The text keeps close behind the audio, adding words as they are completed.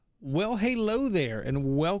Well, hello there,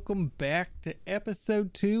 and welcome back to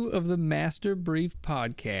episode 2 of the Master Brief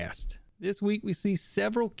Podcast. This week we see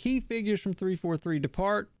several key figures from 343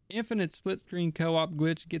 depart, Infinite split-screen co-op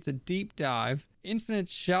glitch gets a deep dive,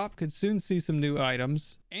 Infinite's shop could soon see some new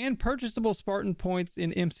items, and purchasable Spartan points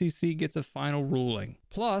in MCC gets a final ruling.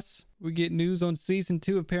 Plus, we get news on Season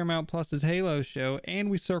 2 of Paramount Plus's Halo show, and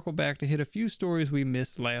we circle back to hit a few stories we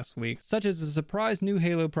missed last week, such as a surprise new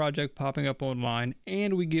Halo project popping up online,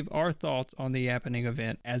 and we give our thoughts on the Yappening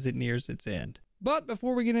event as it nears its end. But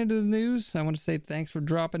before we get into the news, I want to say thanks for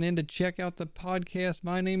dropping in to check out the podcast.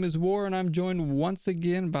 My name is War, and I'm joined once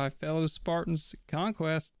again by fellow Spartans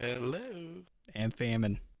Conquest. Hello. And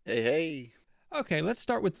Famine. Hey, hey. Okay, let's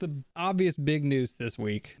start with the obvious big news this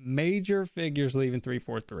week. Major figures leaving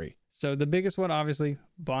 343. So the biggest one, obviously,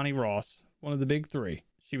 Bonnie Ross, one of the big three.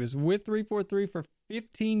 She was with 343 for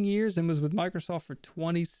 15 years and was with Microsoft for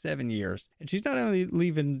 27 years. And she's not only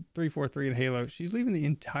leaving 343 and Halo, she's leaving the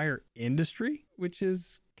entire industry, which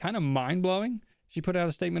is kind of mind-blowing. She put out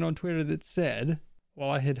a statement on Twitter that said,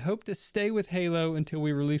 "While I had hoped to stay with Halo until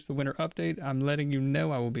we release the winter update, I'm letting you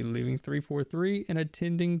know I will be leaving 343 and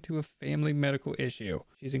attending to a family medical issue."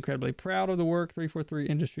 She's incredibly proud of the work 343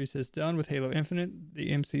 Industries has done with Halo Infinite, the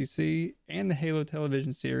MCC, and the Halo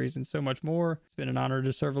television series, and so much more. It's been an honor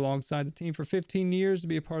to serve alongside the team for 15 years to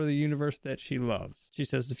be a part of the universe that she loves. She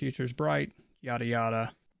says the future is bright, yada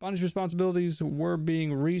yada. Bonnie's responsibilities were being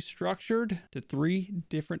restructured to 3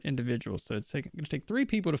 different individuals. So it's going to take 3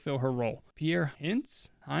 people to fill her role. Pierre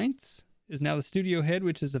Heinz is now the studio head,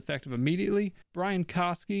 which is effective immediately. Brian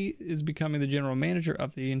Koski is becoming the general manager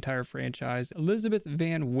of the entire franchise. Elizabeth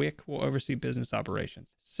Van Wyck will oversee business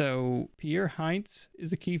operations. So Pierre Heinz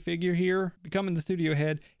is a key figure here, becoming the studio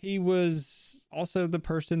head. He was also the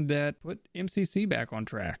person that put MCC back on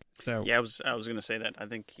track. So yeah, I was going to say that. I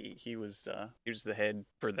think he was the head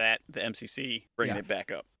for that, the MCC, bringing it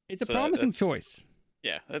back up. It's a promising choice.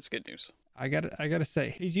 Yeah, that's good news. I gotta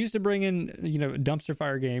say, he's used to bringing, dumpster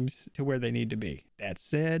fire games to where they need to be. That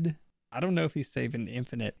said, I don't know if he's saving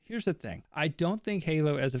Infinite. Here's the thing. I don't think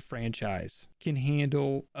Halo as a franchise can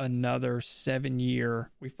handle another 7-year,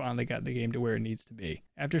 we finally got the game to where it needs to be.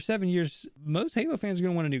 After 7 years, most Halo fans are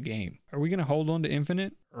going to want a new game. Are we going to hold on to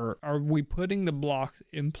Infinite, or are we putting the blocks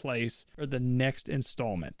in place for the next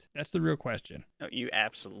installment? That's the real question. No, you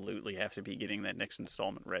absolutely have to be getting that next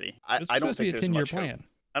installment ready. I don't think there's much plan. Hope.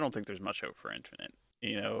 I don't think there's much hope for Infinite.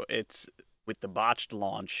 It's with the botched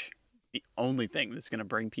launch, the only thing that's going to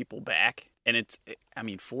bring people back, and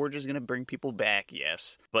Forge is going to bring people back,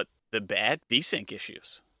 yes, but the bad desync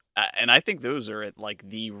issues. And I think those are at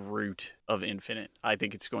the root of Infinite. I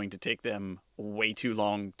think it's going to take them way too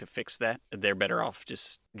long to fix that. They're better off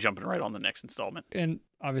just jumping right on the next installment. And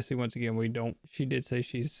obviously, once again, she did say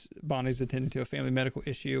Bonnie's attending to a family medical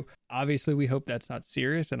issue. Obviously, we hope that's not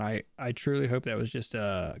serious. And I truly hope that was just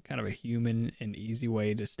a kind of a human and easy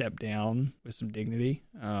way to step down with some dignity.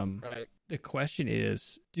 Right. The question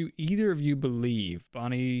is, do either of you believe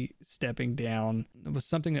Bonnie stepping down was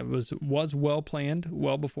something that was well planned,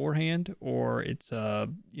 well beforehand, or it's a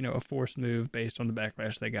forced move based on the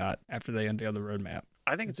backlash they got after they unveiled the roadmap?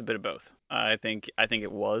 I think it's a bit of both. I think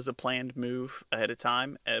it was a planned move ahead of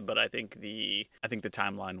time, but I think the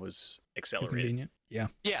timeline was accelerated. Convenient. Yeah.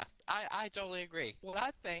 Yeah, I totally agree. Well,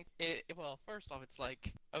 I think first off, it's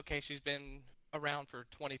okay, she's been around for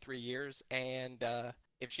 23 years, and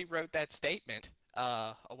if she wrote that statement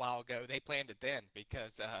a while ago, they planned it then,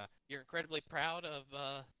 because you're incredibly proud of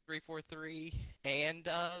 343 and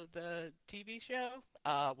the TV show.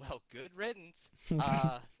 Well, good riddance.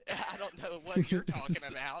 I don't know what you're talking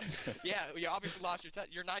about. Yeah, you obviously lost your touch.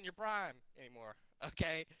 You're not in your prime anymore.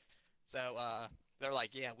 Okay, so they're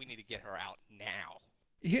yeah, we need to get her out now.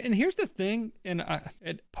 And here's the thing, and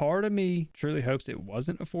part of me truly hopes it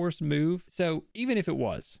wasn't a forced move. So even if it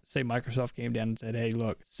was, say Microsoft came down and said, "Hey,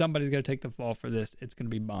 look, somebody's got to take the fall for this. It's going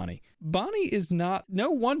to be Bonnie." Bonnie is not.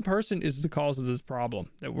 No one person is the cause of this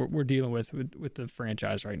problem that we're dealing with the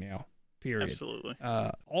franchise right now. Period. Absolutely.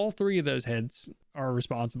 All 3 of those heads are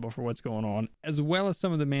responsible for what's going on, as well as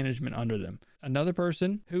some of the management under them. Another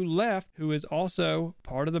person who left, who is also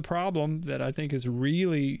part of the problem that I think is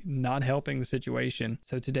really not helping the situation.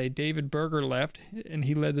 So today, David Berger left, and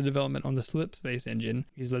he led the development on the Slipspace engine.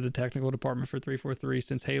 He's led the technical department for 343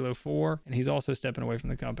 since Halo 4, and he's also stepping away from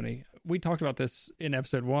the company. We talked about this in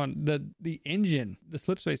episode 1. The engine, the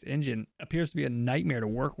Slipspace engine, appears to be a nightmare to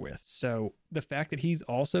work with. So the fact that he's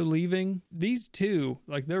also leaving, these two,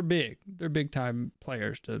 they're big time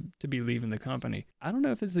players to be leaving the company. I don't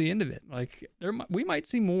know if it's the end of it. We might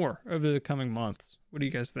see more over the coming months What do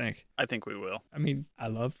you guys think? I think we will. I mean, I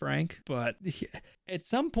love Frank, but at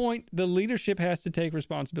some point, the leadership has to take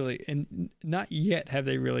responsibility. And not yet have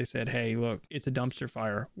they really said, hey, look, it's a dumpster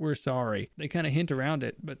fire. We're sorry. They kind of hint around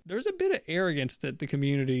it, but there's a bit of arrogance that the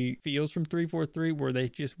community feels from 343 where they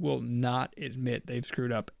just will not admit they've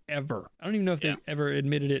screwed up ever. I don't even know if they've ever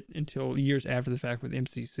admitted it until years after the fact with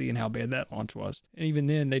MCC and how bad that launch was. And even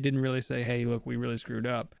then, they didn't really say, hey, look, we really screwed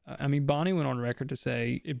up. I mean, Bonnie went on record to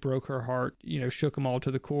say it broke her heart, shook them all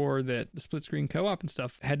to the core that the split screen co-op and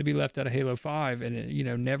stuff had to be left out of Halo 5 and,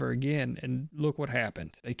 never again. And look what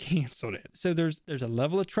happened. They canceled it. So there's a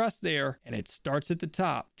level of trust there, and it starts at the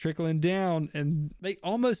top, trickling down, and they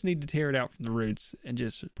almost need to tear it out from the roots and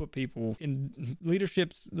just put people in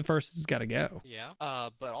leadership's the first has got to go. Yeah.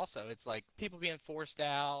 But also it's like people being forced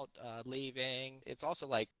out, leaving. It's also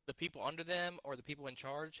like the people under them or the people in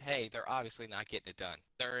charge, hey, they're obviously not getting it done.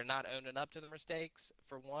 They're not owning up to the mistakes,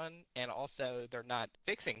 for one, and also they're not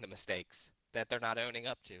fixing the mistakes that they're not owning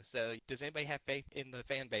up to. So does anybody have faith in the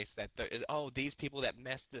fan base that, these people that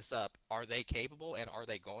messed this up, are they capable and are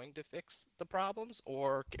they going to fix the problems?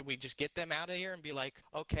 Or can we just get them out of here and be like,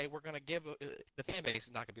 okay, we're going to give, the fan base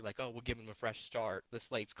is not going to be like, we'll give them a fresh start, the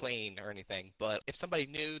slate's clean or anything. But if somebody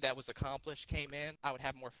new that was accomplished came in, I would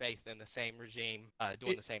have more faith in the same regime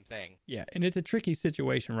doing the same thing. Yeah, and it's a tricky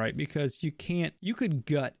situation, right? Because you could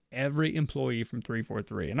gut every employee from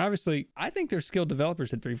 343. And obviously, I think they're skilled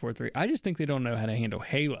developers at 343. I just think they don't know how to handle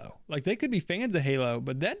Halo. Like, they could be fans of Halo,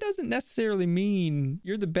 but that doesn't necessarily mean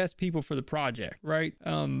you're the best people for the project, right?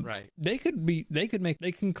 Right. They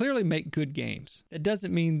can clearly make good games. It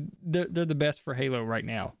doesn't mean they're the best for Halo right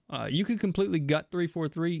now. You could completely gut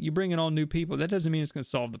 343. You bring in all new people. That doesn't mean it's going to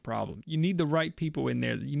solve the problem. You need the right people in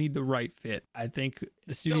there. You need the right fit. I think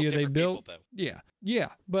the studio they built. People, yeah,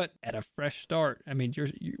 but at a fresh start, I mean,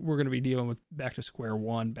 we're going to be dealing with back to square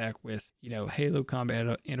one, back with, Halo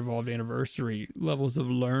Combat Evolved Anniversary levels of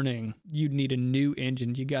learning. You'd need a new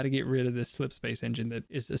engine. You got to get rid of this slip space engine that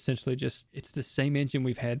is essentially it's the same engine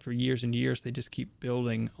we've had for years and years. They just keep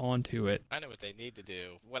building onto it. I know what they need to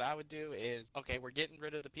do. What I would do is, okay, we're getting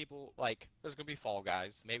rid of the people, like, there's going to be fall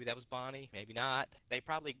guys. Maybe that was Bonnie, maybe not.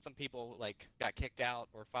 Some people, like, got kicked out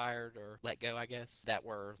or fired or let go, I guess, that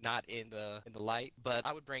were not in the light. But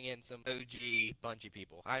I would bring in some OG Bungie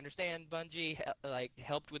people. I understand Bungie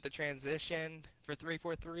helped with the transition for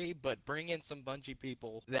 343, but bring in some Bungie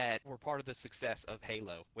people that were part of the success of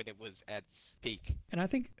Halo when it was at its peak. And I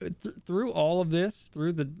think through all of this,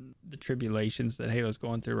 through the tribulations that Halo's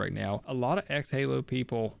going through right now, a lot of ex-Halo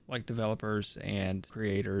people, like developers and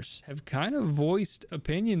creators, have kind of voiced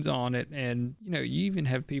opinions on it. And, you even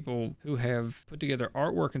have people who have put together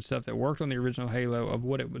artwork and stuff that worked on the original Halo of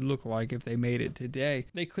what it would look like if they made it today.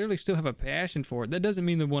 They clearly still have a passion for it. That doesn't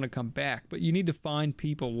mean they want to come back, but you need to find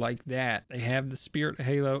people like that. They have the spirit of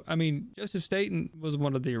Halo. I mean, Joseph Staten was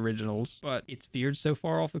one of the originals, but it's veered so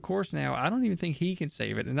far off the course now, I don't even think he can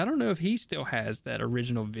save it. And I don't know if he still has that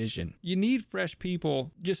original vision. You need fresh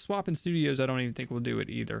people. Just swapping studios, I don't even think will do it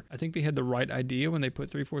either. I think they had the right idea when they put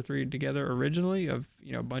 343 together originally of,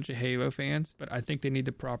 a bunch of Halo fans, but I think they need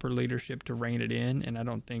the proper leadership to rein it in. And I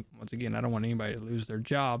don't think, once again, I don't want anybody to lose their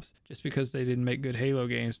jobs just because they didn't make good Halo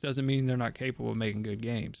games doesn't mean they're not capable of making good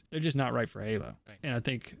games. They're just not right for Halo. Right. And I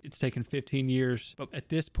think it's taken 15 years, but at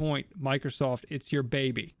this point, Microsoft, it's your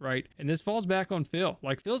baby, right? And this falls back on Phil.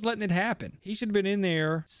 Like, Phil's letting it happen. He should have been in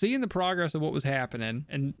there seeing the progress of what was happening.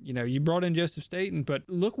 And, you brought in Joseph Staten, but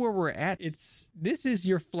look where we're at. This is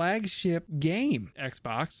your flagship game,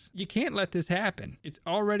 Xbox. You can't let this happen. It's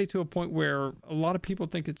already to a point where a lot of people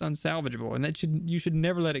think it's unsalvageable, and you should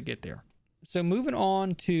never let it get there. So moving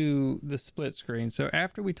on to the split screen. So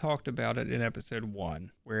after we talked about it in episode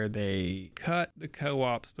 1, where they cut the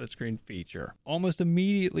co-op split screen feature, almost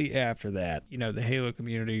immediately after that, the Halo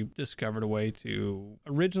community discovered a way to,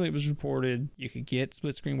 originally it was reported you could get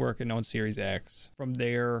split screen working on Series X. From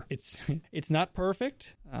there, it's not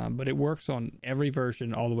perfect, but it works on every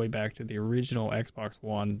version all the way back to the original Xbox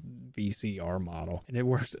One VCR model. And it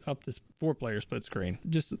works up to 4-player split screen.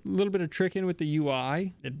 Just a little bit of tricking with the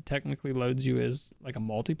UI. It technically loads you as like a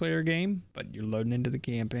multiplayer game, but you're loading into the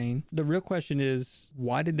campaign. The real question is,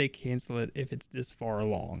 why did they cancel it if it's this far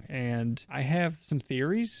along? And I have some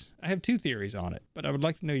theories. I have two theories on it, but I would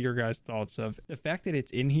like to know your guys' thoughts of the fact that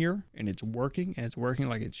it's in here and it's working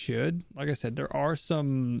like it should. Like I said, there are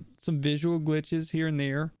some visual glitches here and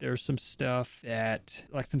there. There's some stuff that,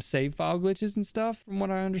 like some save file glitches and stuff from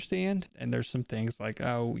what I understand. And there's some things like,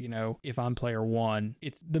 oh, you know, if I'm player 1,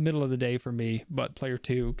 it's the middle of the day for me, but player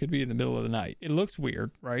 2 could be in the middle of the night. It looks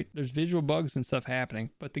weird, right? There's visual bugs and stuff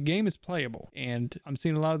happening, but the game is playable. And I'm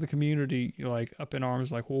seeing a lot of the community like up in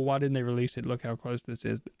arms like, well, why didn't they release it? Look how close this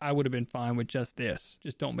is. I would have been fine with just this.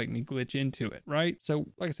 Just don't make me glitch into it, right? So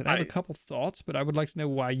like I said, I have a couple thoughts, but I would like to know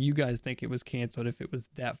why you guys think it was canceled if it was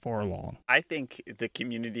that far along. I think the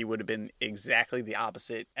community would have been exactly the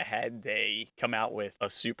opposite had they come out with a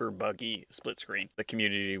super buggy split screen. The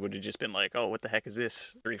community would have just been like, oh, what the heck is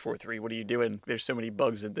this? 343, what are you doing? There's so many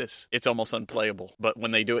bugs in this. It's almost unplayable. But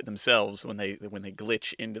when they do it themselves, when they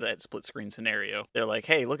glitch into that split screen scenario, they're like,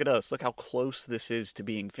 hey, look at us. Look how close this is to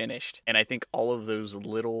being finished. And I think all of those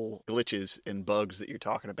little glitches and bugs that you're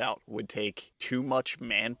talking about would take too much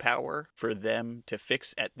manpower for them to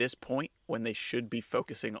fix at this point when they should be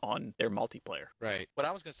focusing on their multiplayer. Right. What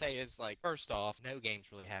I was going to say is, like, first off, no games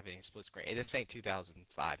really have any split screen. This ain't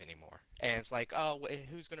 2005 anymore. And it's like, oh,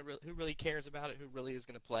 who really cares about it? Who really is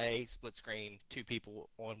going to play split screen, 2 people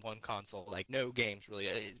on one console? Like, no games really.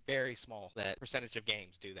 It's very small that percentage of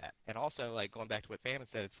games do that. And also, like, going back to what Famine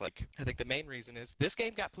said, it's like, I think the main reason is this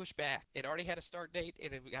game got pushed back. It already had a start date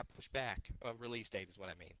and it got pushed back. A release date is what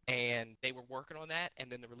I mean. And they were working on that, and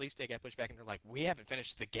then the release date got pushed back, and they're like, we haven't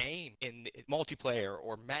finished the game in multiplayer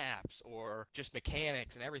or maps or just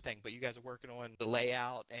mechanics and everything, but you guys are working on the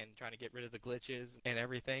layout and trying to get rid of the glitches and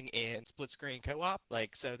everything in split screen co-op.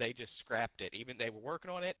 Like, so they just scrapped it. Even they were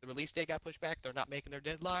working on it, the release date got pushed back. They're not making their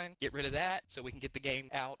deadline. Get rid of that so we can get the game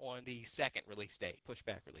out on the second release date,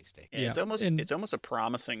 pushback release date. Yeah, it's almost a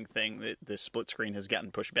promising thing that the split screen has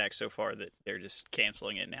gotten pushed back so far that they're just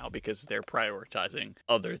canceling it now because they're prioritizing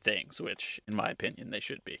other things, which in my opinion they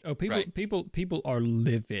should be. Oh, people are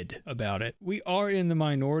livid about it. We are in the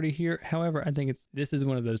minority here. However, I think this is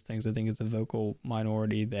one of those things. I think it's a vocal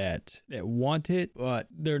minority that want it, but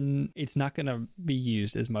it's not going to be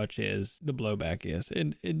used as much as the blowback is.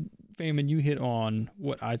 And Famine, you hit on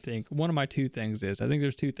what I think one of my two things is. I think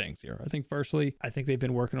there's two things here. I think firstly, I think they've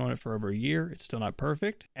been working on it for over a year. It's still not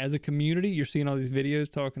perfect. As a community, you're seeing all these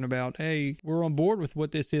videos talking about, hey, we're on board with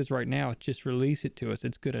what this is right now. Just release it to us.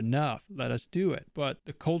 It's good enough. Let us do it. But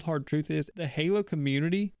the cold hard truth is the Halo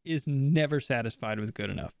community is never satisfied with good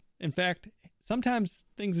enough. In fact, sometimes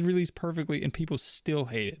things release perfectly and people still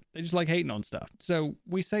hate it. They just like hating on stuff. So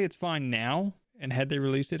we say it's fine now. And had they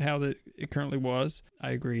released it how it currently was, I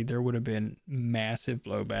agree, there would have been massive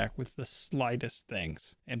blowback with the slightest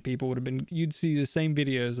things. And people would have been, you'd see the same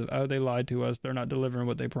videos of, oh, they lied to us. They're not delivering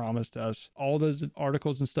what they promised us. All those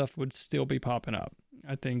articles and stuff would still be popping up.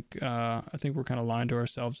 I think we're kind of lying to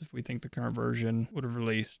ourselves if we think the current version would have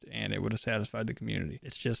released and it would have satisfied the community.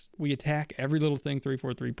 It's just we attack every little thing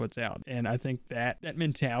 343 puts out, and I think that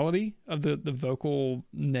mentality of the vocal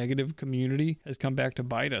negative community has come back to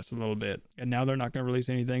bite us a little bit. And now they're not going to release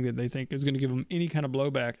anything that they think is going to give them any kind of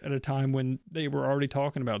blowback at a time when they were already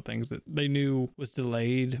talking about things that they knew was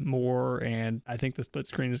delayed more. And I think the split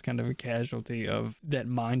screen is kind of a casualty of that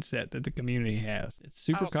mindset that the community has. It's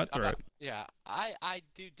super cutthroat. Yeah, I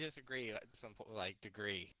do disagree to some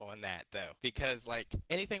degree on that though, because like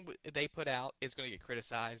anything they put out is going to get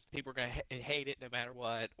criticized. People are going to hate it no matter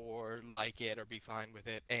what, or like it, or be fine with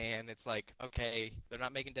it. And it's like, okay, they're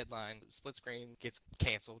not making deadline. Split screen gets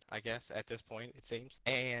canceled, I guess at this point it seems.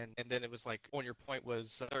 And then it was like, on your point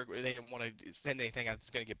was they didn't want to send anything out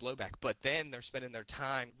that's going to get blowback. But then they're spending their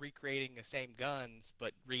time recreating the same guns,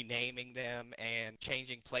 but renaming them and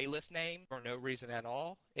changing playlist name for no reason at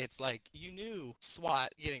all. It's like, you knew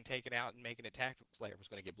SWAT getting taken out and making a tactical player was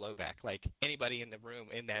going to get blowback. Like anybody in the room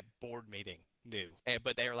in that board meeting knew.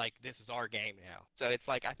 But they were like, this is our game now. So it's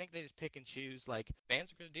like, I think they just pick and choose. Like,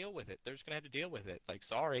 fans are going to deal with it. They're just going to have to deal with it. Like,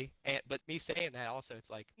 sorry. But me saying that also,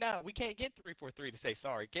 it's like, no, we can't get 343 to say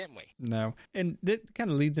sorry, can we? No. And that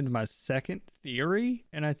kind of leads into my second theory.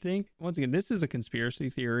 And I think, once again, this is a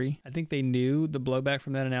conspiracy theory. I think they knew the blowback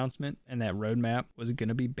from that announcement and that roadmap was going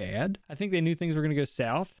to be bad. I think they knew things were going to go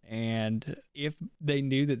south. And if they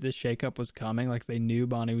knew that this shakeup was coming, like they knew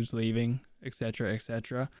Bonnie was leaving,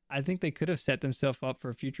 etc., I think they could have set themselves up for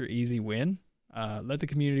a future easy win. Let the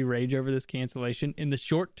community rage over this cancellation. In the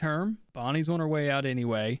short term, Bonnie's on her way out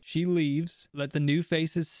anyway. She leaves. Let the new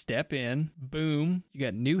faces step in. Boom. You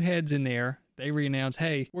got new heads in there. They re-announce,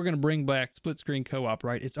 hey, we're going to bring back split screen co-op,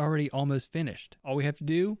 right? It's already almost finished. All we have to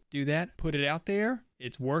do that, put it out there.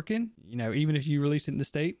 It's working. You know, even if you release it in the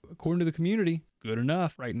state, according to the community, good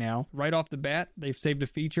enough right now. Right off the bat, they've saved a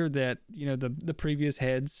feature that, the previous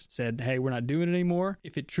heads said, hey, we're not doing it anymore.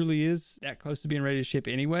 If it truly is that close to being ready to ship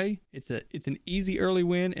anyway, it's an easy early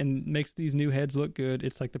win and makes these new heads look good.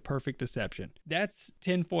 It's like the perfect deception. That's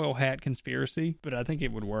tinfoil hat conspiracy, but I think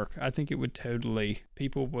it would work. I think it would totally,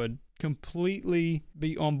 people would completely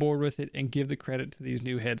be on board with it and give the credit to these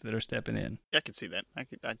new heads that are stepping in. I could see that.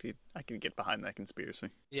 I could get behind that conspiracy.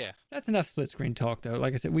 Yeah. That's enough split screen talk, though.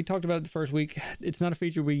 Like I said, we talked about it the first week. It's not a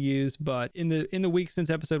feature we use, but in the week since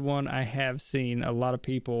episode 1, I have seen a lot of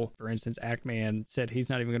people, for instance, Actman said he's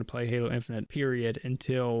not even going to play Halo Infinite, period,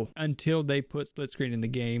 until they put split screen in the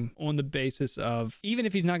game, on the basis of, even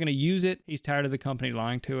if he's not going to use it, he's tired of the company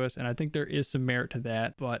lying to us, and I think there is some merit to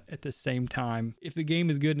that. But at the same time, if the game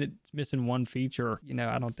is good and it's missing one feature,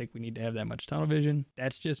 I don't think we need to have that much tunnel vision.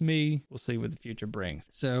 That's just me. We'll see what the future brings.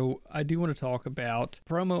 So I do want to talk about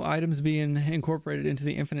promo items being incorporated into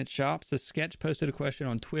the Infinite shop. So Sketch posted a question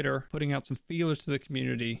on Twitter, putting out some feelers to the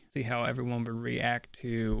community, see how everyone would react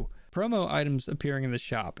to promo items appearing in the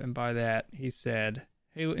shop. And by that, he said,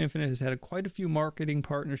 Halo Infinite has had quite a few marketing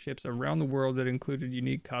partnerships around the world that included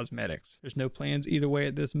unique cosmetics. There's no plans either way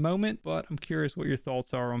at this moment, but I'm curious what your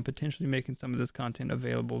thoughts are on potentially making some of this content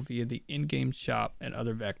available via the in-game shop and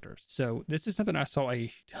other vectors. So this is something I saw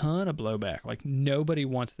a ton of blowback. Like, nobody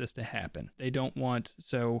wants this to happen. They don't want,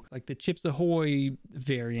 like the Chips Ahoy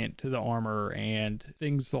variant to the armor and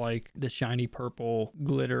things like the shiny purple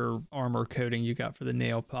glitter armor coating you got for the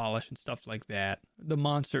nail polish and stuff like that. The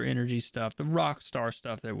Monster Energy stuff, the Rockstar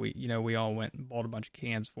stuff that we all went and bought a bunch of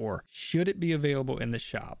cans for. Should it be available in the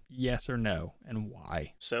shop? Yes or no, and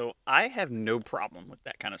why? So I have no problem with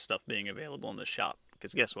that kind of stuff being available in the shop,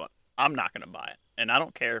 because guess what? I'm not going to buy it, and I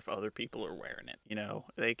don't care if other people are wearing it.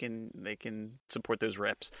 They can support those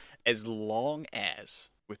reps, as long as,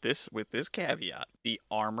 with this caveat, the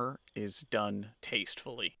armor is done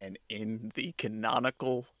tastefully and in the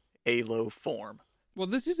canonical Halo form. Well,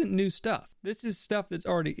 this isn't new stuff. This is stuff that's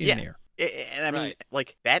already in there. And I mean,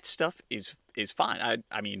 like, that stuff is fine.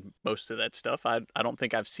 I mean, most of that stuff, I don't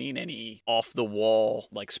think I've seen any off-the-wall,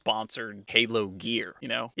 like, sponsored Halo gear,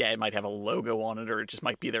 Yeah, it might have a logo on it, or it just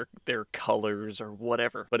might be their colors or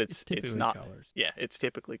whatever, but it's not colors. Yeah, it's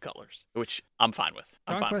typically colors, which I'm fine with.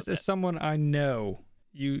 Conquest is someone I know.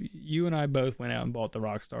 You and I both went out and bought the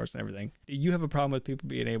Rockstars and everything. Do you have a problem with people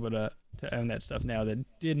being able to own that stuff now that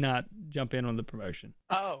did not jump in on the promotion?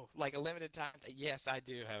 Oh, like a limited time? Yes, I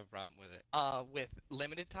do have a problem with it. With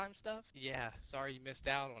limited time stuff? Yeah, sorry you missed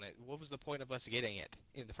out on it. What was the point of us getting it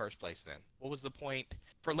in the first place then? What was the point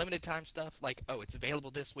for limited time stuff? Like, oh, it's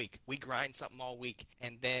available this week. We grind something all week.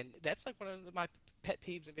 And then that's like one of my pet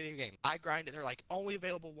peeves in video games. I grind it. They're like, only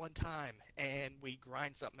available one time. And we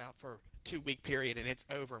grind something out for 2-week period and it's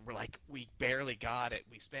over. And we're like, we barely got it.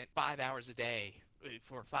 We spent 5 hours a day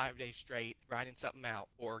for 5 days straight grinding something out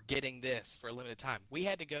or getting this for a limited time. We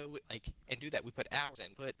had to go and do that. We put hours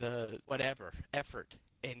in, put the whatever effort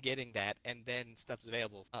in getting that, and then stuff's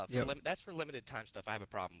available. That's for limited time stuff I have a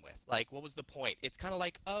problem with. Like, what was the point? It's kind of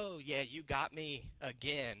like, oh yeah, you got me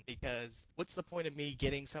again, because what's the point of me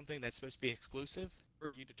getting something that's supposed to be exclusive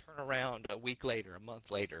for you to turn around a week later, a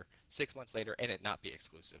month later, 6 months later, and it not be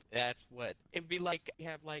exclusive? That's what it'd be like. You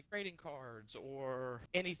have like trading cards or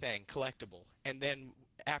anything collectible, and then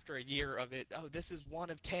after a year of it, oh, this is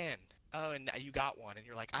 1 of 10. Oh, and you got one, and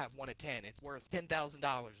you're like, I have 1 of 10. It's worth $10,000,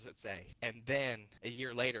 let's say. And then a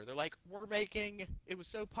year later, they're like, it was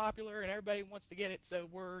so popular, and everybody wants to get it, so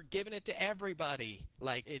we're giving it to everybody.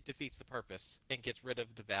 Like, it defeats the purpose and gets rid of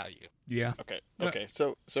the value. Yeah. Okay.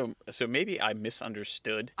 So maybe I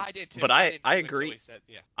misunderstood. I did too. But I agree.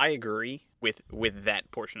 Yeah. I agree with that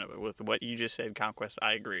portion of it. With what you just said, Conquest,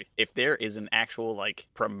 I agree. If there is an actual, like,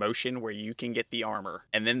 promotion where you can get the armor,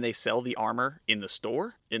 and then they sell the armor in the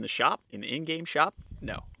store, in the shop, in the in-game shop,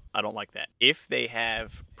 no, I don't like that. If they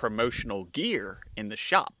have promotional gear in the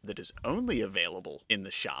shop that is only available in the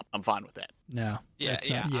shop, I'm fine with that. No.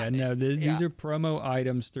 These are promo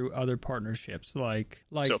items through other partnerships. Like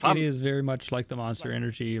so it is very much like the Monster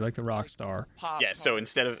Energy, like the Rockstar. So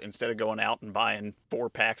instead of going out and buying 4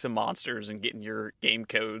 packs of monsters and getting your game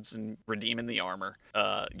codes and redeeming the armor,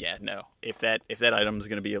 no. If that item is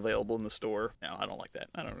going to be available in the store, no, I don't like that.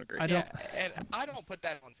 I don't agree. And I don't put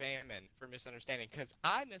that on Famine for misunderstanding, because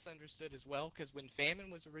I misunderstood as well, because when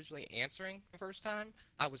Famine was originally answering the first time,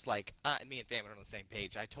 I was like, me and Famine are on the same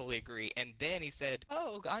page. I totally agree. And then he said,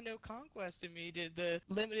 oh, I know Conquest and me did the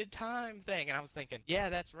limited time thing. And I was thinking, yeah,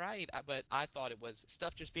 that's right. But I thought it was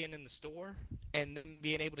stuff just being in the store and then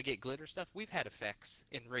being able to get glitter stuff, we've had effects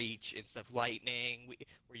in Reach and stuff, lightning,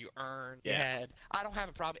 where you earn. Yeah. I don't have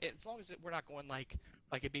a problem as long as we're not going like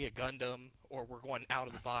it'd be a Gundam, or we're going out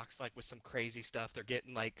of the box like with some crazy stuff. They're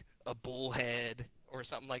getting like a bull head or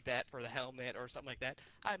something like that for the helmet or something like that.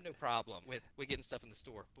 I have no problem with getting stuff in the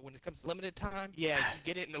store. But when it comes to limited time, yeah, you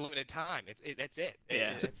get it in the limited time. That's it.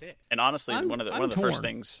 Yeah. That's it. And honestly, I'm one of the torn. first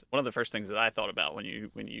things that I thought about when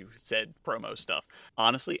you said promo stuff,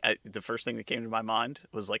 honestly, the first thing that came to my mind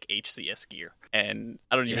was like HCS gear, and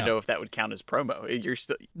I don't even know if that would count as promo. You're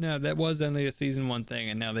still No, that was only a season 1 thing,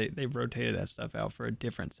 and now they've rotated that stuff out for a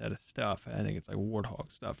different set of stuff. I think it's like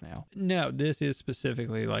Warthog stuff now. No, this is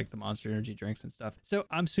specifically like the Monster Energy drinks and stuff. So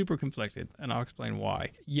I'm super conflicted, and I'll explain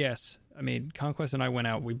why. Yes, I mean, Conquest and I went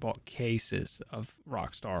out, we bought cases of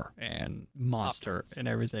Rockstar and Monster Pop-Tarts. and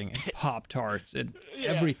everything, and Pop-Tarts and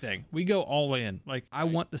everything. We go all in. Like, I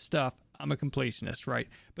want the stuff. I'm a completionist, right?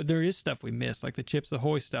 But there is stuff we missed, like the Chips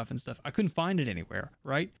Ahoy stuff and stuff. I couldn't find it anywhere,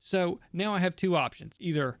 right? So now I have 2 options.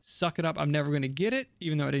 Either suck it up, I'm never going to get it,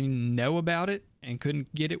 even though I didn't even know about it and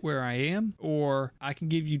couldn't get it where I am, or I can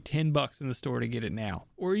give you $10 in the store to get it now,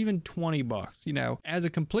 or even $20. You know, as a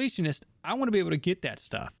completionist, I want to be able to get that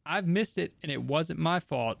stuff. I've missed it, and it wasn't my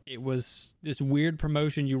fault. It was this weird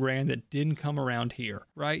promotion you ran that didn't come around here,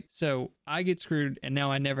 right? So I get screwed, and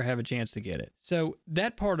now I never have a chance to get it. So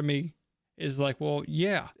that part of me is like, well,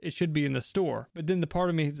 yeah, it should be in the store. But then the part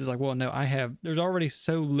of me is like, well, no, there's already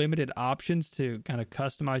so limited options to kind of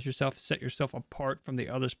customize yourself, set yourself apart from the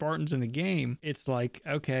other Spartans in the game. It's like,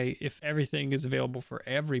 okay, if everything is available for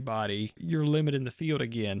everybody, you're limiting the field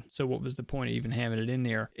again. So what was the point of even having it in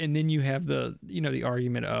there? And then you have the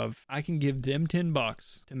argument of, I can give them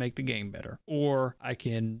 $10 to make the game better, or I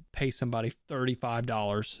can pay somebody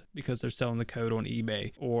 $35 because they're selling the code on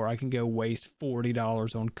eBay, or I can go waste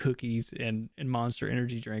 $40 on cookies and Monster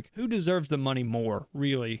Energy drink. Who deserves the money more,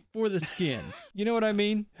 really, for the skin? You know what I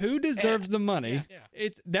mean? Who deserves the money? Yeah.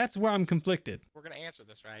 That's where I'm conflicted. We're gonna answer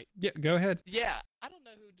this, right? Yeah, go ahead. Yeah, I don't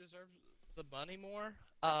know who deserves the money more.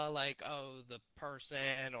 The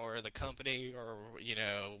person or the company, or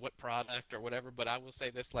what product or whatever. But I will say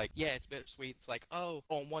this, like, yeah, it's bittersweet. It's like, oh,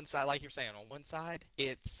 on one side, like you're saying, on one side,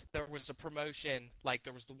 there was a promotion, like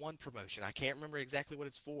there was the one promotion. I can't remember exactly what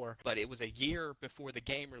it's for, but it was a year before the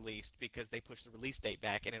game released because they pushed the release date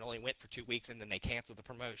back, and it only went for 2 weeks, and then they canceled the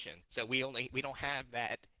promotion. So we don't have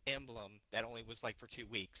that emblem that only was like for 2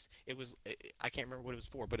 weeks. I can't remember what it was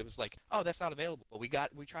for, but it was like, oh, that's not available. But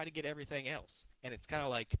we try to get everything else, and it's kind of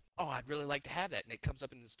like, oh, I'd really like to have that, and it comes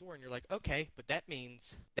up in the store, and you're like, okay, but that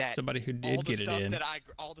means that Somebody who did get it in.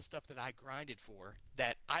 all the stuff that I grinded for,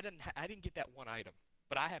 that I didn't get that one item,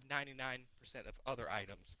 but I have 99% of other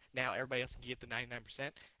items. Now everybody else can get the 99%,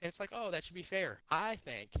 and it's like, oh, that should be fair. I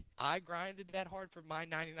think I grinded that hard for my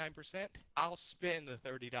 99%. I'll spend the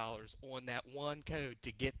 $30 on that one code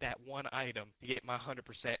to get that one item, to get my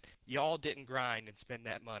 100%. Y'all didn't grind and spend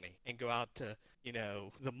that money and go out to,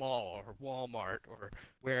 the mall or Walmart or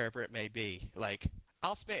wherever it may be. Like,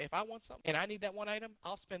 I'll spend, if I want something and I need that one item,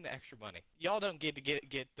 I'll spend the extra money. Y'all don't get to get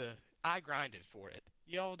I grinded for it.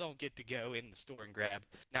 Y'all don't get to go in the store and grab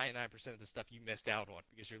 99% of the stuff you missed out on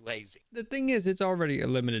because you're lazy. The thing is, it's already a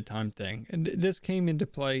limited time thing. And this came into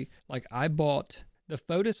play, like, I bought the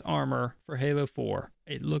Fotis armor for Halo 4.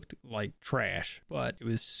 It looked like trash, but it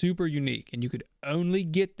was super unique, and you could only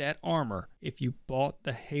get that armor if you bought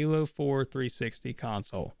the Halo 4 360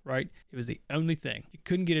 console, right? It was the only thing. You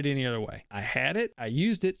couldn't get it any other way. I had it. I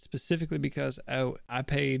used it specifically because, I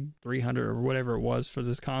paid $300 or whatever it was for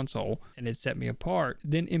this console, and it set me apart.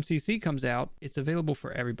 Then MCC comes out. It's available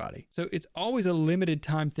for everybody. So it's always a limited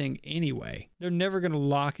time thing anyway. They're never going to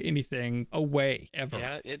lock anything away, ever.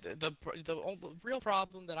 Yeah, the real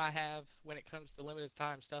problem that I have when it comes to limited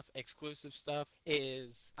time stuff, exclusive stuff,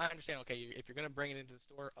 is I understand, okay, if you're going to bring it into the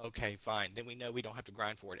store, okay, fine. Then we know we don't have to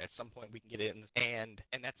grind for it. At some point, we can get it in,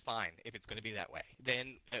 and that's fine if it's going to be that way.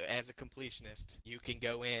 Then, as a completionist, you can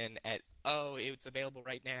go in at, it's available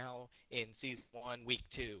right now in Season 1, Week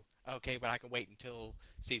 2. Okay, but I can wait until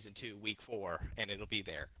Season 2, Week 4, and it'll be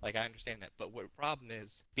there. Like, I understand that. But what the problem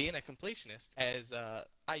is, being a completionist, as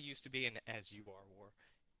I used to be, and as you are, War,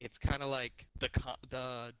 it's kind of like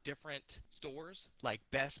the different stores, like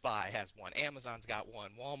Best Buy has one, Amazon's got one,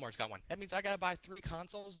 Walmart's got one. That means I gotta buy 3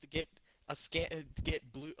 consoles to get a skin, to get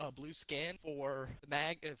blue skin for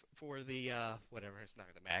the whatever, it's not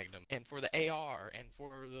the Magnum, and for the AR, and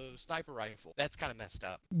for the sniper rifle. That's kind of messed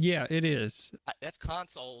up. Yeah, it is. That's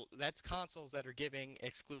consoles that are giving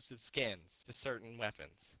exclusive skins to certain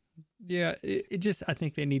weapons. Yeah, it just, I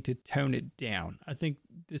think they need to tone it down. I think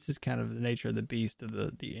this is kind of the nature of the beast of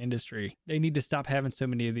the industry. They need to stop having so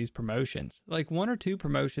many of these promotions. Like 1 or 2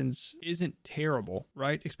 promotions isn't terrible,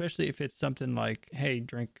 right? Especially if it's something like, hey,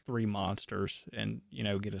 drink 3 monsters and,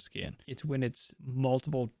 get a skin. It's when it's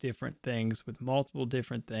multiple different things with multiple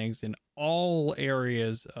different things in all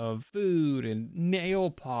areas of food and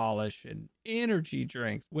nail polish and energy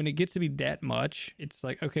drinks. When it gets to be that much, it's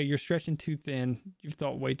like, okay, you're stretching too thin. You've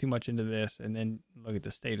thought way too much into this. And then look at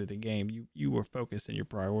the state of the game. You were focused and your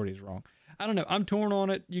priorities wrong. I don't know. I'm torn on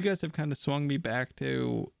it. You guys have kind of swung me back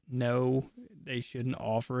to no, they shouldn't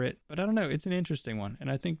offer it. But I don't know. It's an interesting one.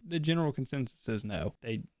 And I think the general consensus is no.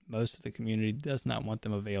 Most of the community does not want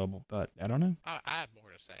them available. But I don't know. I have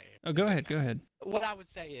more to say. Oh, go ahead. What I would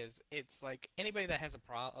say is, it's like anybody that has a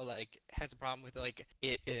problem with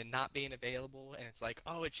it not being available, and it's like,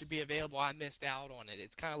 oh, it should be available. I missed out on it.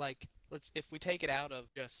 It's kind of like, if we take it out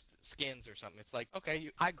of just skins or something, it's like, okay,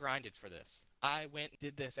 I grinded for this. I went and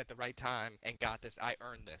did this at the right time and got this. I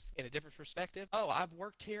earned this. In a different perspective, oh, I've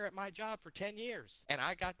worked here at my job for 10 years and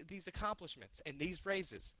I got these accomplishments and these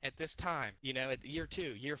raises at this time, at year 2,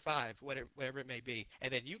 year 5, whatever it may be.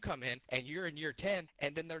 And then you come in and you're in year 10,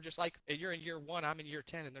 and then they're just like, you're in year 1, I'm in year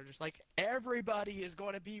 10, and they're just like, everybody is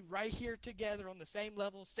going to be right here together on the same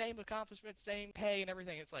level, same accomplishments, same pay and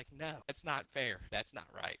everything. It's like, no, that's not fair. That's not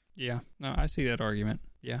right. Yeah, no, I see that argument.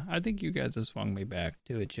 Yeah, I think you guys have swung me back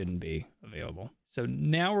to it shouldn't be available. So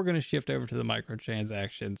now we're going to shift over to the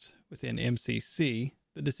microtransactions within MCC.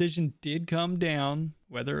 The decision did come down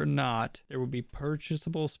whether or not there would be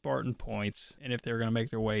purchasable Spartan points and if they were going to make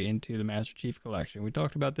their way into the Master Chief Collection. We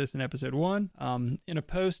talked about this in episode 1. In a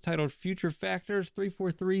post titled Future Factors,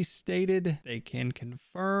 343 stated they can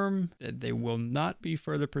confirm that they will not be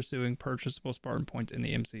further pursuing purchasable Spartan points in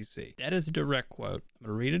the MCC. That is a direct quote. I'm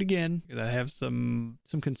going to read it again because I have some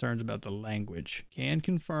concerns about the language. Can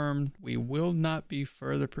confirm we will not be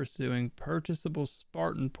further pursuing purchasable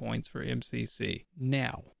Spartan points for MCC.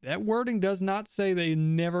 Now, that wording does not say they're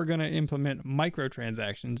never going to implement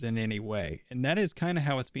microtransactions in any way. And that is kind of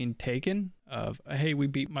how it's being taken of, hey, we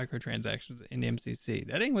beat microtransactions in MCC.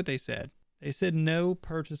 That ain't what they said. They said no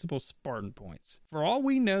purchasable Spartan points. For all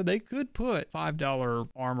we know, they could put $5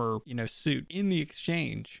 armor, suit in the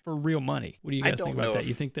exchange for real money. What do you guys think about that?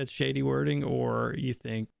 You think that's shady wording, or you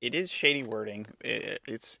think it is shady wording?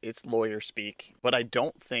 It's lawyer speak, but I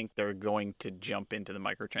don't think they're going to jump into the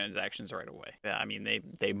microtransactions right away. I mean,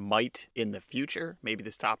 they might in the future. Maybe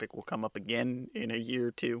this topic will come up again in a year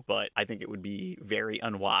or 2, but I think it would be very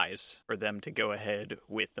unwise for them to go ahead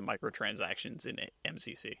with the microtransactions in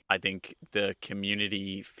MCC. I think the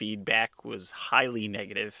community feedback was highly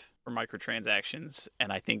negative for microtransactions, and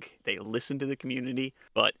I think they listened to the community,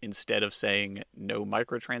 but instead of saying no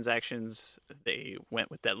microtransactions, they went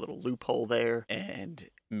with that little loophole there, and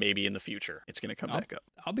maybe in the future it's going to come back up.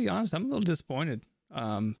 I'll be honest, I'm a little disappointed.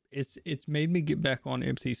 It's made me get back on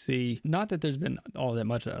MCC. Not that there's been all that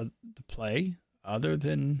much to play, other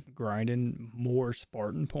than grinding more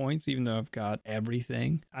Spartan points, even though I've got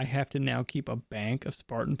everything. I have to now keep a bank of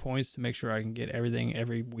Spartan points to make sure I can get everything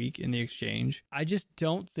every week in the exchange. I just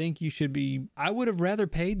don't think you should be... I would have rather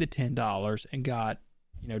paid the $10 and got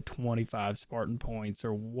 25 Spartan points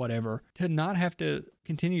or whatever to not have to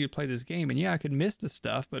continue to play this game. And yeah, I could miss the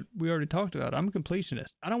stuff, but we already talked about it. I'm a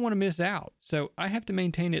completionist. I don't want to miss out. So I have to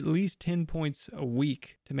maintain at least 10 points a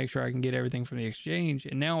week to make sure I can get everything from the exchange.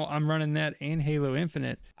 And now I'm running that and Halo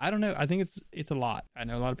Infinite. I don't know. I think it's a lot. I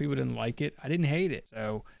know a lot of people didn't like it. I didn't hate it.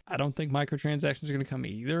 So I don't think microtransactions are going to come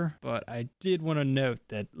either. But I did want to note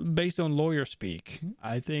that based on lawyer speak,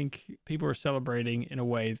 I think people are celebrating in a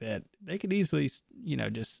way that they could easily,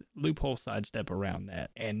 just loophole sidestep around that.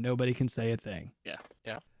 And nobody can say a thing. Yeah.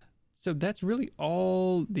 So that's really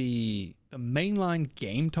all the mainline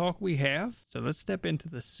game talk we have. So let's step into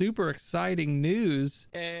the super exciting news.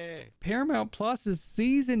 Paramount Plus's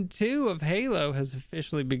season 2 of Halo has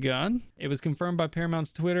officially begun. It was confirmed by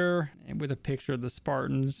Paramount's Twitter with a picture of the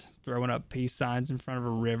Spartans throwing up peace signs in front of a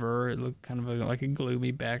river. It looked kind of like a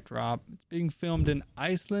gloomy backdrop. It's being filmed in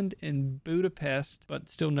Iceland and Budapest, but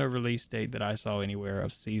still no release date that I saw anywhere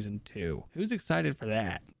of season 2. Who's excited for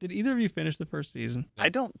that? Did either of you finish the first season? I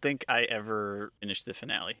don't think I ever finished the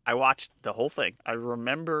finale. I watched the whole thing. I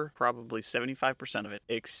remember probably 75% of it,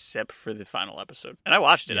 except for the final episode. And I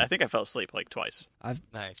watched it. Yeah. I think I fell asleep like twice.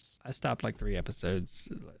 Nice. I stopped like 3 episodes.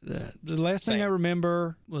 The last thing I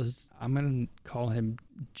remember was, I'm going to call him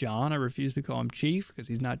John. I refuse to call him Chief because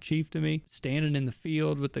he's not Chief to me. Standing in the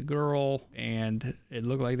field with the girl, and it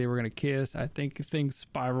looked like they were going to kiss. I think things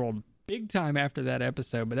spiraled big time after that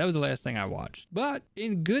episode, but that was the last thing I watched. But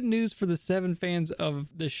in good news for the 7 fans of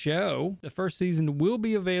the show, the first season will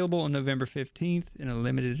be available on November 15th in a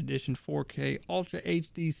limited edition 4K Ultra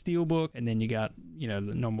HD Steelbook. And then you got, the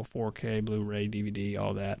normal 4K, Blu-ray, DVD,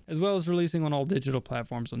 all that, as well as releasing on all digital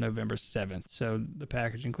platforms on November 7th. So the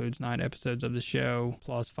package includes 9 episodes of the show,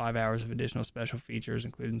 plus 5 hours of additional special features,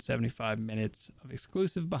 including 75 minutes of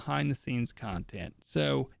exclusive behind-the-scenes content.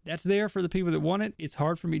 So that's there for the people that want it. It's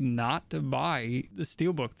hard for me not to buy the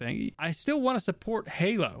Steelbook thing. I still want to support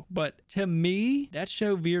Halo, but to me, that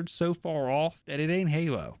show veered so far off that it ain't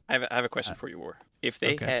Halo. I have a question for you, War. If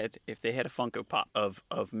they had a Funko Pop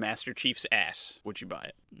of Master Chief's ass, would you buy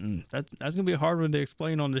it? That's gonna be a hard one to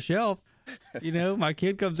explain on the shelf. My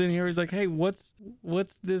kid comes in here, he's like, "Hey, what's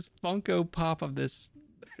this Funko Pop of this?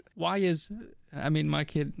 Why is?" My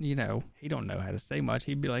kid, he don't know how to say much.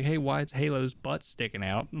 He'd be like, "Hey, why is Halo's butt sticking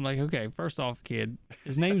out?" I'm like, "Okay, first off, kid,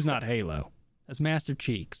 his name's not Halo. That's Master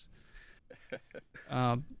Cheeks."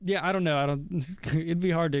 I don't know. It'd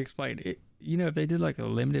be hard to explain. If they did like a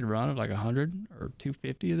limited run of like 100 or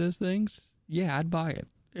 250 of those things, yeah, I'd buy it.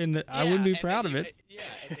 And I wouldn't be proud of it. Yeah,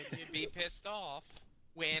 and then you'd be pissed off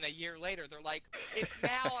when a year later they're like, it's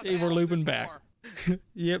now See, we're looping back.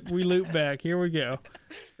 Yep, we loop back. Here we go.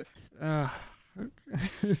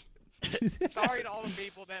 Sorry to all the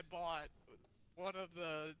people that bought one of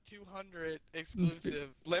the 200 exclusive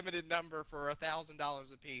limited number for $1,000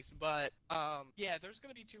 a piece, but there's going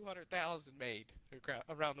to be 200,000 made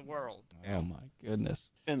around the world. Oh my goodness!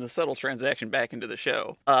 And the subtle transaction back into the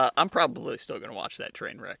show. I'm probably still going to watch that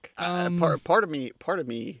train wreck. Part of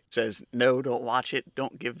me says no, don't watch it,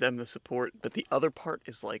 don't give them the support. But the other part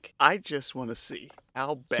is like, I just want to see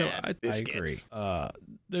how bad this gets. I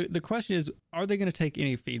agree. The question is, are they going to take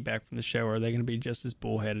any feedback from the show, or are they going to be just as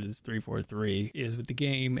bullheaded as 343 is with the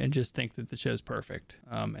game and just think that the show's perfect,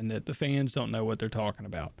 and that the fans don't know what they're talking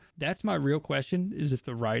about? That's my real question, is if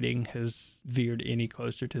the writing has veered any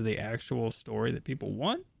closer to the actual story that people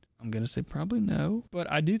want. I'm going to say probably no.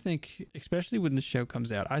 But I do think, especially when the show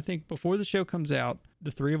comes out, I think before the show comes out,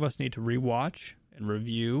 the 3 of us need to rewatch and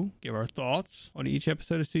review, give our thoughts on each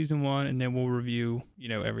episode of season 1, and then we'll review,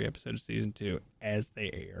 every episode of season 2 as they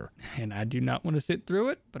air. And I do not want to sit through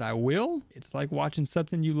it, but I will. It's like watching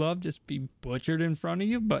something you love just be butchered in front of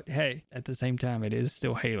you. But hey, at the same time, it is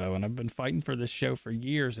still Halo, and I've been fighting for this show for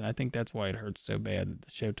years, and I think that's why it hurts so bad that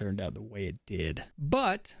the show turned out the way it did.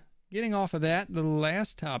 But getting off of that, the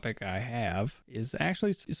last topic I have is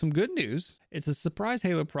actually some good news. It's a surprise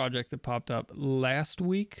Halo project that popped up last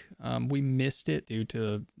week. We missed it due to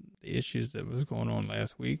the issues that was going on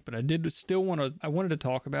last week, but I wanted to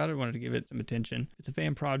talk about it. I wanted to give it some attention. It's a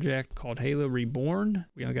fan project called Halo Reborn.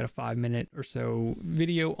 We only got a 5-minute or so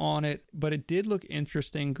video on it, but it did look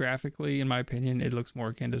interesting graphically. In my opinion, it looks more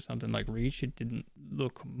akin to something like Reach. It didn't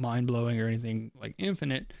look mind-blowing or anything like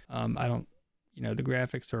Infinite. The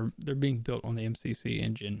graphics they're being built on the MCC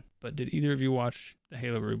engine. But did either of you watch the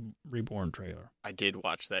Halo Reborn trailer? I did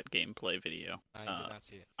watch that gameplay video. I did not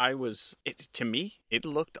see it. To me, it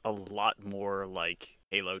looked a lot more like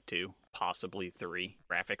Halo 2, possibly 3,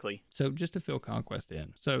 graphically. So just to fill Conquest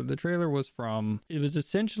in. So the trailer was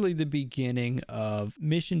essentially the beginning of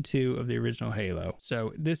Mission 2 of the original Halo.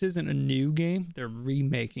 So this isn't a new game. They're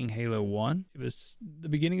remaking Halo 1. It was the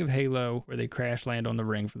beginning of Halo where they crash land on the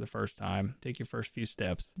ring for the first time, take your first few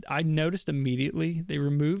steps. I noticed immediately they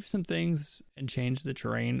removed some things and changed the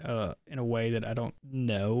terrain in a way that I don't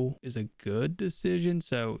know is a good decision.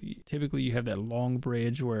 So typically you have that long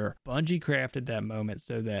bridge where Bungie crafted that moment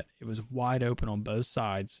so that it was wide open on both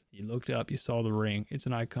sides. You looked up, you saw the ring. It's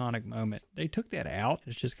an iconic moment. They took that out.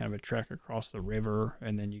 It's just kind of a trek across the river,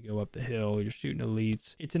 and then you go up the hill. You're shooting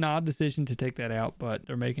elites. It's an odd decision to take that out, but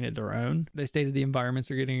they're making it their own. They stated the environments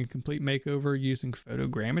are getting a complete makeover using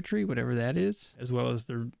photogrammetry, whatever that is, as well as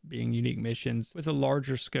there being unique missions with a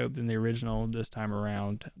larger scope than the original this time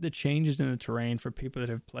around. The changes in the terrain for people that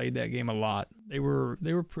have played that game a lot, they were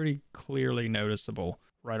pretty clearly noticeable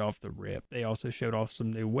right off the rip. They also showed off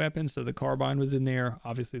some new weapons, so the carbine was in there.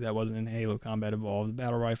 Obviously, that wasn't in Halo Combat Evolved. The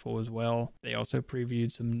battle rifle as well. They also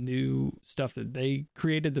previewed some new stuff that they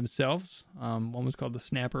created themselves. One was called the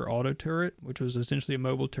Snapper Auto Turret, which was essentially a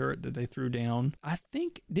mobile turret that they threw down. I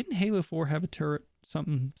think, didn't Halo 4 have a turret?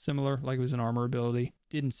 Something similar, like it was an armor ability.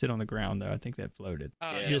 Didn't sit on the ground, though. I think that floated.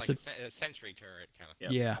 Oh, yeah, just like a sentry turret kind of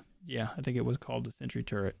thing. Yeah. Yeah, I think it was called the Sentry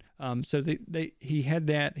Turret. So he had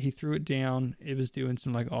that. He threw it down. It was doing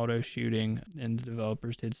some like auto shooting, and the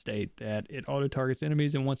developers did state that it auto targets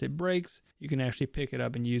enemies, and once it breaks, you can actually pick it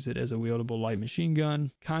up and use it as a wieldable light machine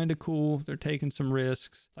gun. Kind of cool. They're taking some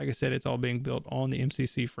risks. Like I said, it's all being built on the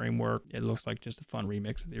MCC framework. It looks like just a fun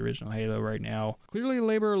remix of the original Halo right now. Clearly a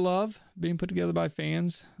labor of love being put together by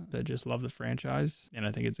fans that just love the franchise, and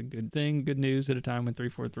I think it's a good thing. Good news at a time when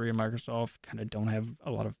 343 and Microsoft kind of don't have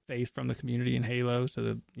a lot of faith from the community in Halo, so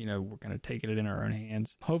that, we're kind of taking it in our own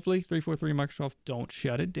hands. Hopefully 343 and Microsoft don't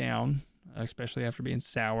shut it down, especially after being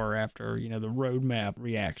sour after, the roadmap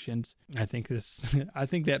reactions. I think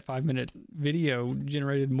that 5-minute video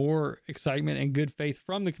generated more excitement and good faith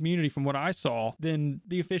from the community from what I saw than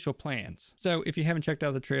the official plans. So if you haven't checked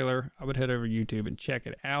out the trailer, I would head over to YouTube and check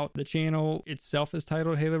it out. The channel itself is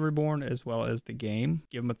titled Halo Reborn, as well as the game.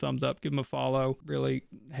 Give them a thumbs up, give them a follow. Really,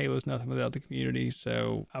 Halo's nothing without the community,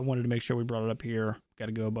 so I wanted to make sure we brought it up here. Got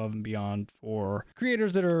to go above and beyond for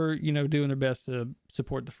creators that are, doing their best to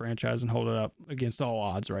support the franchise and hold it up against all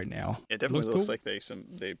odds right now. It definitely looks like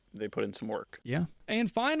they put in some work. Yeah.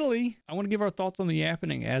 And finally, I want to give our thoughts on the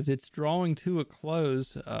Yappening as it's drawing to a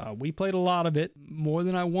close. We played a lot of it, more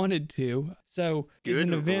than I wanted to. So Good it's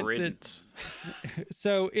an event riddance.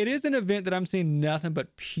 So it is an event that I'm seeing nothing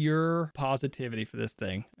but pure positivity for this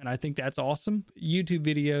thing. And I think that's awesome. YouTube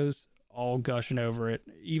videos all gushing over it,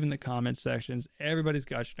 even the comment sections, everybody's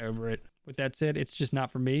gushing over it. With that said, it's just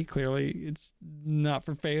not for me. Clearly, it's not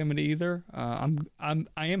for Fam either. I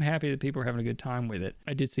am happy that people are having a good time with it.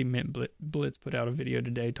 I did see Mint Blitz put out a video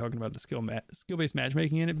today talking about the skill-based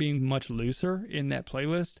matchmaking in it being much looser in that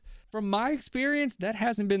playlist. From my experience, that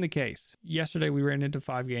hasn't been the case. Yesterday, we ran into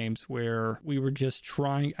 5 games where we were just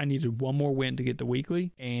trying. I needed one more win to get the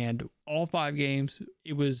weekly, and all 5 games,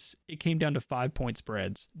 it came down to 5-point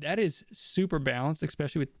spreads. That is super balanced,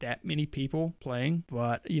 especially with that many people playing.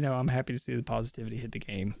 But, I'm happy to see the positivity hit the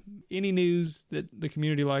game. Any news that the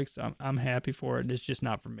community likes, I'm happy for it. It's just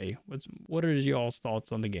not for me. What are y'all's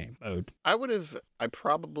thoughts on the game mode? I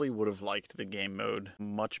probably would have liked the game mode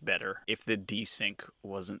much better if the desync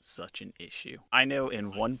wasn't such an issue. I know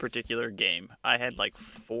in one particular game, I had like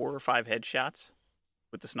 4 or 5 headshots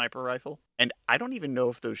with the sniper rifle, and I don't even know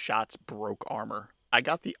if those shots broke armor. I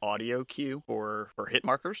got the audio cue for hit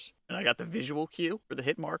markers, and I got the visual cue for the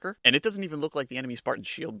hit marker, and it doesn't even look like the enemy Spartan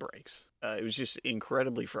shield breaks. It was just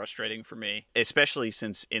incredibly frustrating for me, especially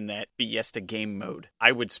since in that Fiesta game mode,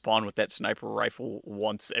 I would spawn with that sniper rifle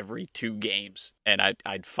once every 2 games, and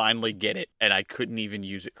I'd finally get it, and I couldn't even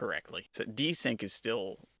use it correctly. So desync is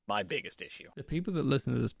still my biggest issue. The people that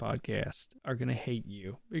listen to this podcast are going to hate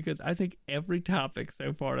you because I think every topic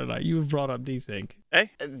so far tonight you have brought up desync. Hey,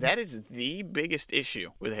 that is the biggest issue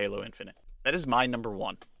with Halo Infinite. That is my number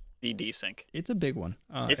one, the desync. It's a big one.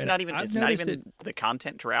 It's not even the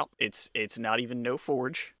content drought. It's not even no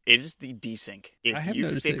forge. It is the desync. If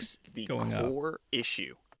you fix the core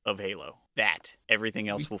issue of Halo, that everything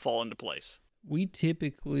else will fall into place. We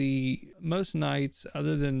typically, most nights,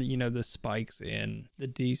 other than, the spikes in the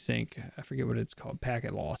desync, I forget what it's called,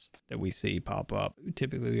 packet loss that we see pop up.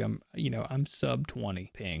 Typically, I'm sub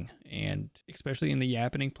 20 ping. And especially in the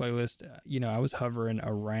Yappening playlist, I was hovering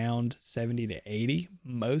around 70 to 80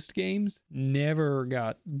 most games. Never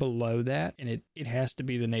got below that. And it has to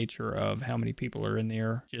be the nature of how many people are in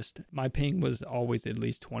there. Just my ping was always at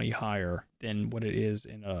least 20 higher than what it is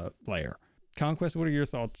in a player. Conquest, what are your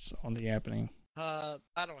thoughts on the Yappening? I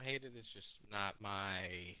don't hate it. It's just not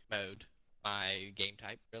my mode, my game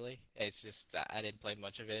type, really. It's just, I didn't play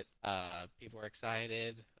much of it. People are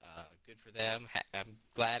excited. Good for them. I'm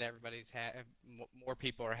glad everybody's more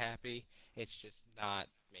people are happy. It's just not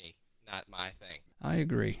me, not my thing. I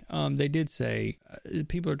agree. They did say,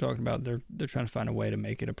 people are talking about they're trying to find a way to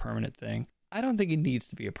make it a permanent thing. I don't think it needs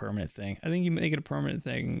to be a permanent thing. I think you make it a permanent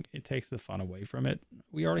thing, it takes the fun away from it.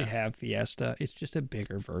 We already have Fiesta. It's just a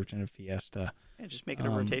bigger version of Fiesta. Yeah, just make it a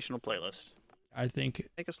rotational playlist. I think...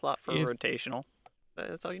 Make a slot for rotational.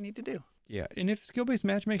 That's all you need to do. Yeah, and if skill-based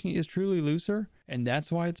matchmaking is truly looser, and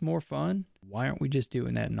that's why it's more fun, why aren't we just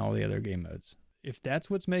doing that in all the other game modes? If that's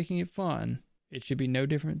what's making it fun, it should be no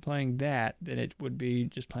different playing that than it would be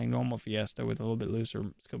just playing normal Fiesta with a little bit looser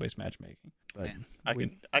skill-based matchmaking. But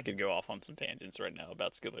I could go off on some tangents right now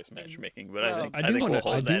about skill-based matchmaking, but I do want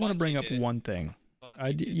to bring up one thing.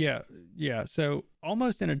 So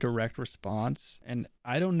almost in a direct response, and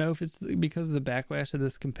I don't know if it's because of the backlash of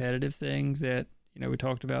this competitive thing that we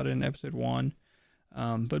talked about in episode 1,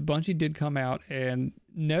 but Bungie did come out and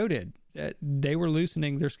noted that they were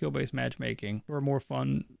loosening their skill-based matchmaking for a more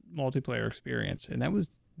fun multiplayer experience, and that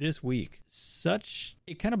was this week.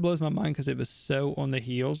 It kind of blows my mind because it was so on the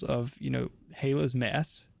heels of, Halo's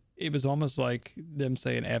mess. It was almost like them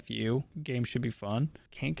saying, F you, game should be fun.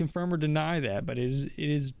 Can't confirm or deny that, but it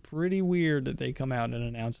is pretty weird that they come out and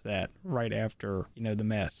announce that right after, the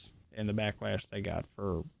mess and the backlash they got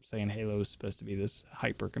for saying Halo is supposed to be this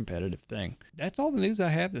hyper competitive thing. That's all the news I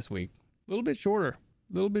have this week. A little bit shorter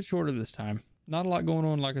this time. Not a lot going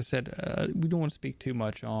on. Like I said, we don't want to speak too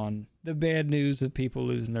much on the bad news of people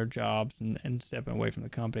losing their jobs and stepping away from the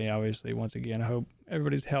company. Obviously, once again, I hope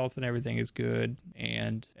everybody's health and everything is good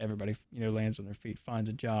and everybody, lands on their feet, finds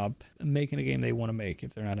a job, making a game they want to make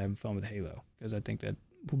if they're not having fun with Halo, because I think that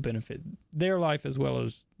will benefit their life as well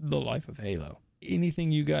as the life of Halo.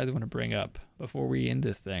 Anything you guys want to bring up before we end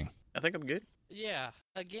this thing? I think I'm good. Yeah.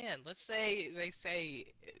 Again, let's say they say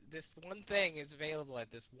this one thing is available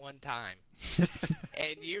at this one time,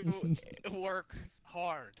 and you work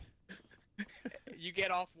hard. You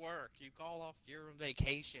get off work, you call off your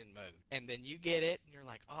vacation mode, and then you get it, and you're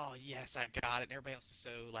like, oh, yes, I got it. And everybody else is so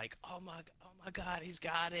like, oh my God, he's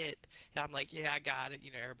got it. And I'm like, yeah, I got it.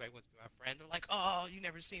 Everybody wants to be my friend. They're like, oh, you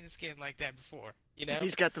never seen a skin like that before.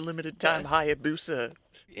 He's got the limited time Hayabusa.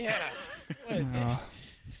 Yeah.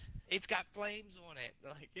 It's got flames on it.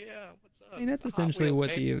 Like, yeah, what's up? That's essentially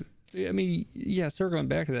what circling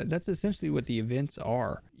back to that, that's essentially what the events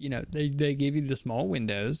are. They give you the small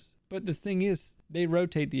windows, but the thing is, they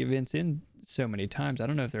rotate the events in so many times. I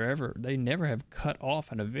don't know if they never have cut off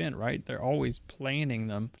an event, right? They're always planning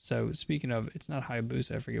them. So speaking of, it's not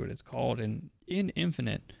Hayabusa, I forget what it's called. And in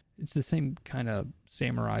Infinite, it's the same kind of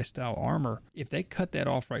samurai style armor. If they cut that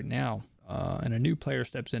off right now, and a new player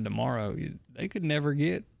steps in tomorrow, they could never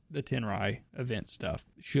get the Tenrai event stuff.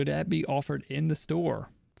 Should that be offered in the store?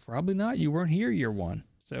 Probably not. You weren't here year one.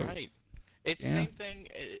 So right. It's the same thing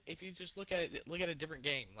if you just look at a different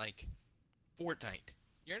game like Fortnite.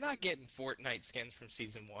 You're not getting Fortnite skins from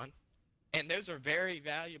season 1. And those are very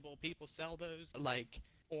valuable. People sell those like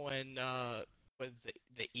on with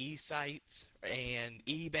the e-sites and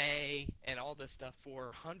eBay and all this stuff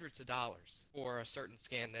for hundreds of dollars for a certain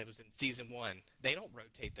skin that was in season 1. They don't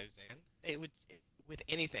rotate those in. They would with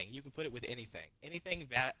anything. You can put it with anything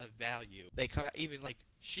of value. They even like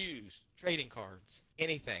shoes, trading cards,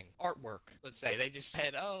 anything, artwork. Let's say they just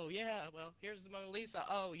said, "Oh yeah, well here's the Mona Lisa.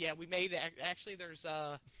 Oh yeah, we made it. Actually, there's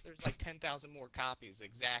like 10,000 more copies,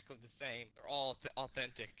 exactly the same. They're all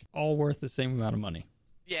authentic, all worth the same amount of money."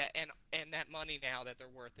 Yeah, and that money now that they're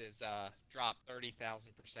worth is dropped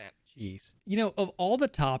 30,000%. Jeez, of all the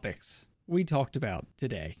topics we talked about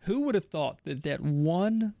today, who would have thought that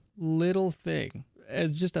one little thing,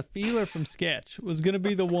 as just a feeler from Sketch, was going to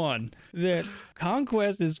be the one that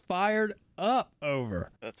Conquest is fired up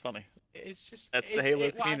over? That's funny. That's the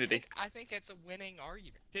Halo community. I think it's a winning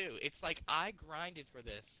argument too. It's like, I grinded for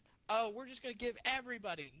this. Oh, we're just going to give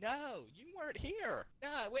everybody. No, you weren't here.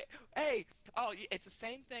 No, wait. Hey, it's the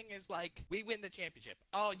same thing as like, we win the championship.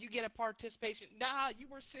 Oh, you get a participation. Nah, you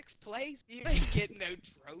were 6th place. You ain't getting no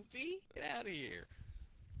trophy. Get out of here.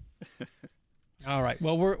 All right.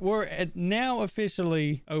 Well, we're at now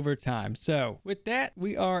officially over time. So with that,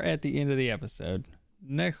 we are at the end of the episode.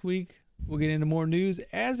 Next week, we'll get into more news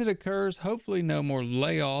as it occurs. Hopefully no more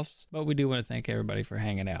layoffs, but we do want to thank everybody for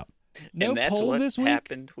hanging out. No and that's poll what this week.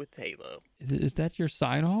 Happened with Halo. Is that your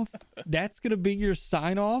sign off? That's going to be your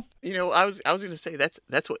sign off? I was going to say that's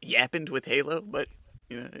what happened with Halo, but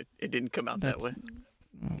it didn't come out that way.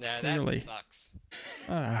 Nah, that sucks.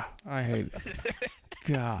 I hate it.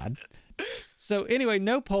 God. So anyway,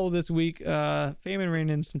 no poll this week. Famine ran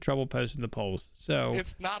into some trouble posting the polls, so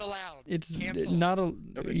it's not allowed. It's canceled.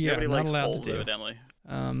 Nobody not likes allowed polls, to do. Evidently.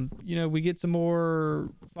 We get some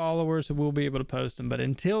more followers, so we'll be able to post them. But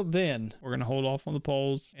until then, we're gonna hold off on the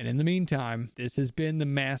polls. And in the meantime, this has been the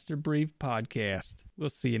Master Brief Podcast. We'll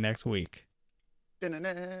see you next week. Every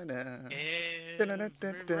rose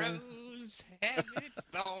has its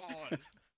thorn.